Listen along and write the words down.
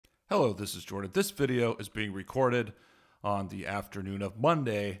Hello, this is Jordan. This video is being recorded on the afternoon of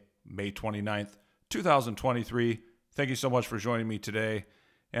Monday, May 29th, 2023. Thank you so much for joining me today,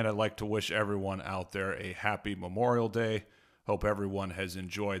 and I'd like to wish everyone out there a happy Memorial Day. Hope everyone has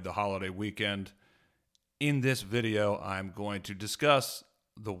enjoyed the holiday weekend. In this video, I'm going to discuss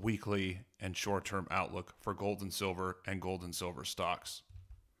the weekly and short-term outlook for gold and silver stocks.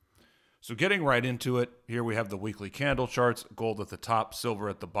 So getting right into it, here we have the weekly candle charts, gold at the top, silver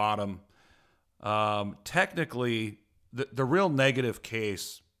at the bottom. Technically, the real negative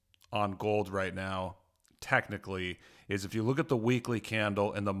case on gold right now, technically, is if you look at the weekly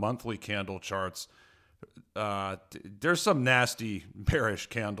candle and the monthly candle charts, there's some nasty bearish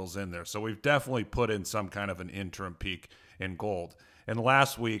candles in there. So we've definitely put in some kind of an interim peak in gold. And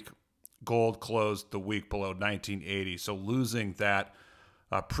last week, gold closed the week below 1980, so losing that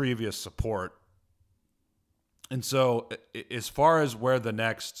previous support. And so as far as where the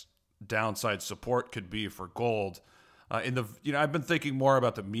next downside support could be for gold, I've been thinking more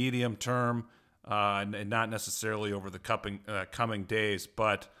about the medium term and not necessarily over the coming days,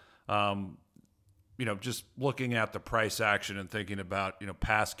 but just looking at the price action and thinking about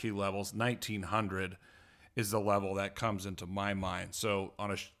past key levels, 1900 is the level that comes into my mind. So on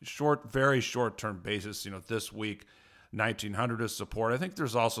a very short term basis, this week 1900 is support. I think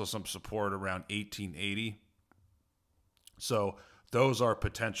there's also some support around 1880. So those are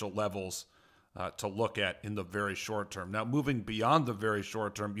potential levels to look at in the very short term. Now, moving beyond the very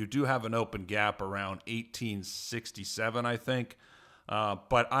short term, you do have an open gap around 1867, I think.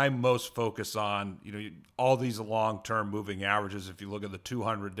 But I'm most focused on all these long-term moving averages. If you look at the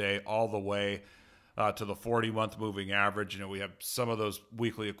 200-day all the way to the 40-month moving average, we have some of those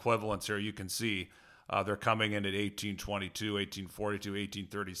weekly equivalents here. You can see they're coming in at 1822, 1842,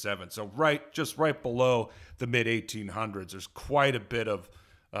 1837. So just right below the mid-1800s, there's quite a bit of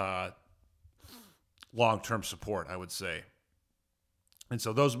long-term support, I would say. And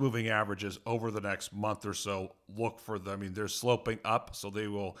so those moving averages over the next month or so, look for them. I mean, they're sloping up, so they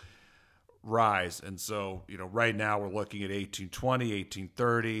will rise. And so, right now we're looking at 1820,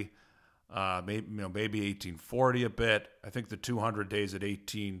 1830, maybe 1840 a bit. I think the 200 days at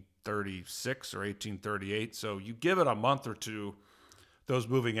 1836 or 1838. So you give it a month or two, those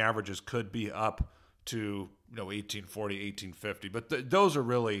moving averages could be up to 1840, 1850. But those are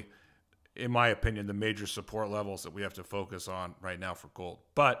really, in my opinion, the major support levels that we have to focus on right now for gold.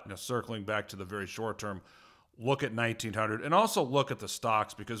 But circling back to the very short term, look at 1900 and also look at the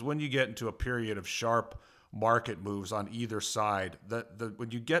stocks, because when you get into a period of sharp market moves on either side, when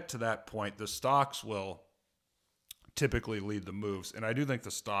you get to that point, the stocks will typically lead the moves. And I do think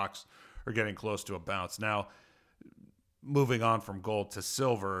the stocks are getting close to a bounce. Now, moving on from gold to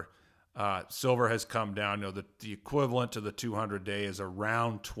silver, silver has come down. The equivalent to the 200-day is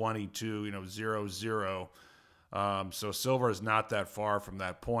around 22.00. So silver is not that far from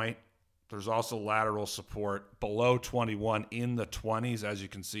that point. There's also lateral support below 21 in the 20s, as you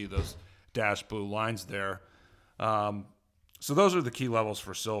can see those dashed blue lines there. So those are the key levels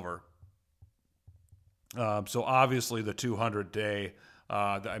for silver. So obviously the 200-day,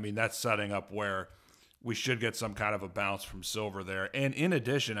 that's setting up where we should get some kind of a bounce from silver there. And in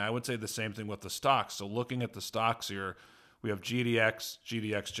addition, I would say the same thing with the stocks. So looking at the stocks here, we have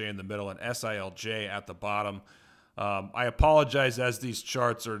GDXJ in the middle, and SILJ at the bottom. I apologize, as these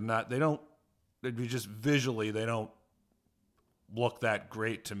charts are not, they don't look that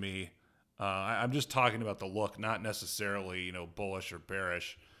great to me. I'm just talking about the look, not necessarily, bullish or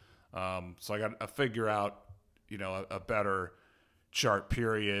bearish. So I got to figure out, a better chart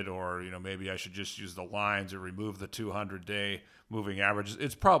period, or, maybe I should just use the lines or remove the 200-day moving averages.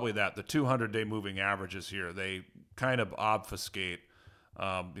 It's probably that. The 200-day moving averages here, they kind of obfuscate,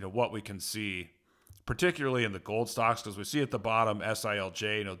 what we can see, particularly in the gold stocks, because we see at the bottom,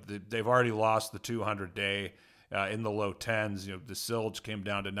 SILJ, they've already lost the 200-day in the low 10s. The silge came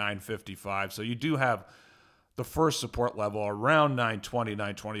down to 955. So you do have the first support level around 920,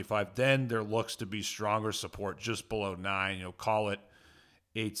 925. Then there looks to be stronger support just below 9. Call it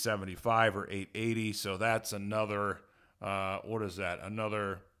 875 or 880. So that's another, what is that?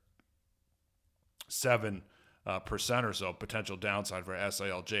 Another 7% or so potential downside for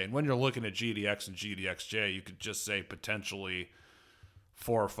SILJ. And when you're looking at GDX and GDXJ, you could just say potentially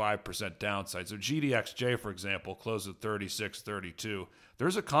 4 or 5% downside. So GDXJ, for example, closed at 36.32.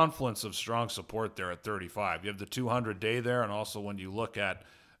 There's a confluence of strong support there at 35. You have the 200-day there, and also when you look at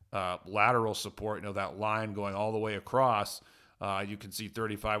lateral support, that line going all the way across, you can see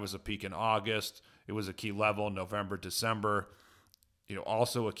 35 was a peak in August. It was a key level in November, December.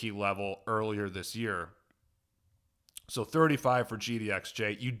 Also a key level earlier this year. So 35 for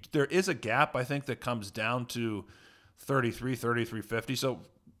GDXJ. There is a gap, I think, that comes down to 33, 33.50. So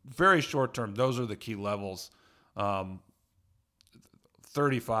very short term, those are the key levels.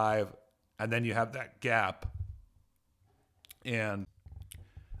 35, and then you have that gap. And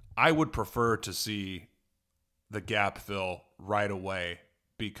I would prefer to see the gap fill right away,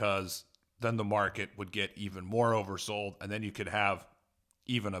 because then the market would get even more oversold, and then you could have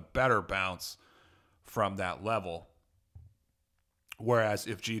even a better bounce from that level. Whereas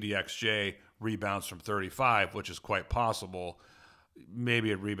if GDXJ rebounds from 35, which is quite possible,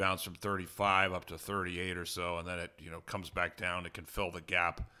 maybe it rebounds from 35 up to 38 or so, and then it comes back down. It can fill the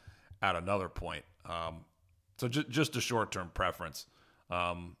gap at another point. So just a short-term preference.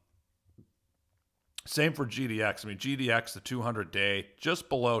 Same for GDX. I mean, GDX, the 200-day, just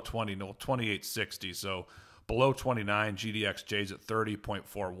below 28.60. So below 29, GDXJ's at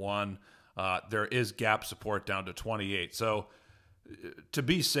 30.41. There is gap support down to 28. So to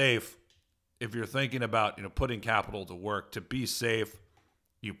be safe, if you're thinking about putting capital to work, to be safe,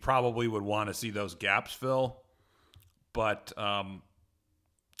 you probably would want to see those gaps fill. But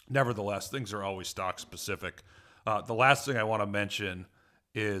nevertheless, things are always stock specific. The last thing I want to mention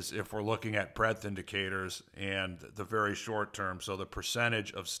is if we're looking at breadth indicators and the very short term, so the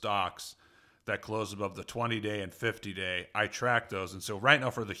percentage of stocks that close above the 20-day and 50-day, I track those. And so right now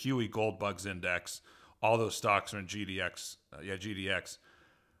for the Huey Gold Bugs Index, all those stocks are in GDX. GDX.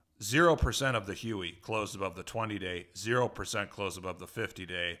 0% of the Huey closed above the 20-day, 0% closed above the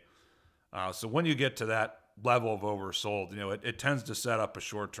 50-day. So when you get to that level of oversold, it tends to set up a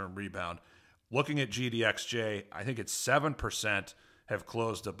short-term rebound. Looking at GDXJ, I think it's 7% have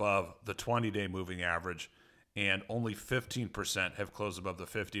closed above the 20-day moving average, and only 15% have closed above the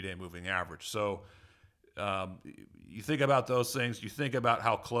 50-day moving average. So you think about those things. You think about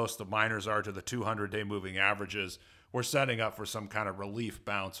how close the miners are to the 200-day moving averages. We're setting up for some kind of relief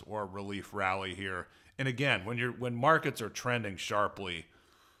bounce or relief rally here. And again, when markets are trending sharply,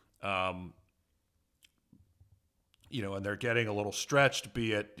 and they're getting a little stretched,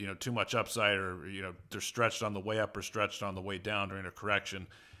 be it too much upside, or they're stretched on the way up or stretched on the way down during a correction,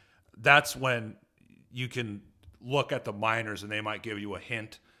 that's when you can look at the miners and they might give you a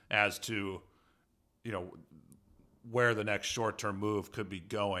hint as to where the next short-term move could be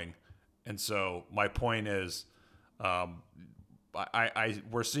going. And so my point is,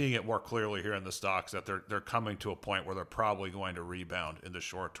 we're seeing it more clearly here in the stocks that they're coming to a point where they're probably going to rebound in the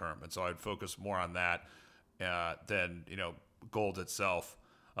short term. And so I'd focus more on that than gold itself.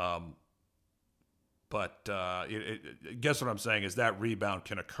 But guess what I'm saying is that rebound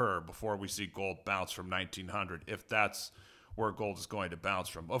can occur before we see gold bounce from 1900, if that's where gold is going to bounce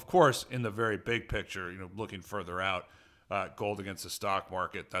from. Of course, in the very big picture, looking further out, gold against the stock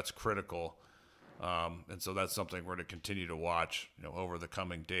market, that's critical. And so that's something we're going to continue to watch, over the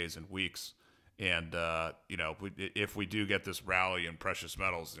coming days and weeks. And, if we do get this rally in precious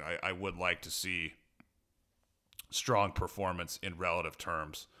metals, I would like to see strong performance in relative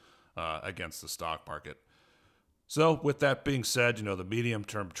terms against the stock market. So with that being said, the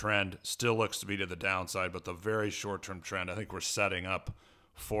medium-term trend still looks to be to the downside, but the very short-term trend, I think we're setting up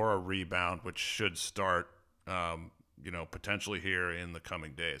for a rebound, which should start, potentially here in the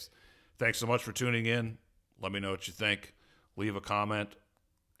coming days. Thanks so much for tuning in. Let me know what you think. Leave a comment,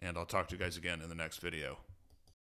 and I'll talk to you guys again in the next video.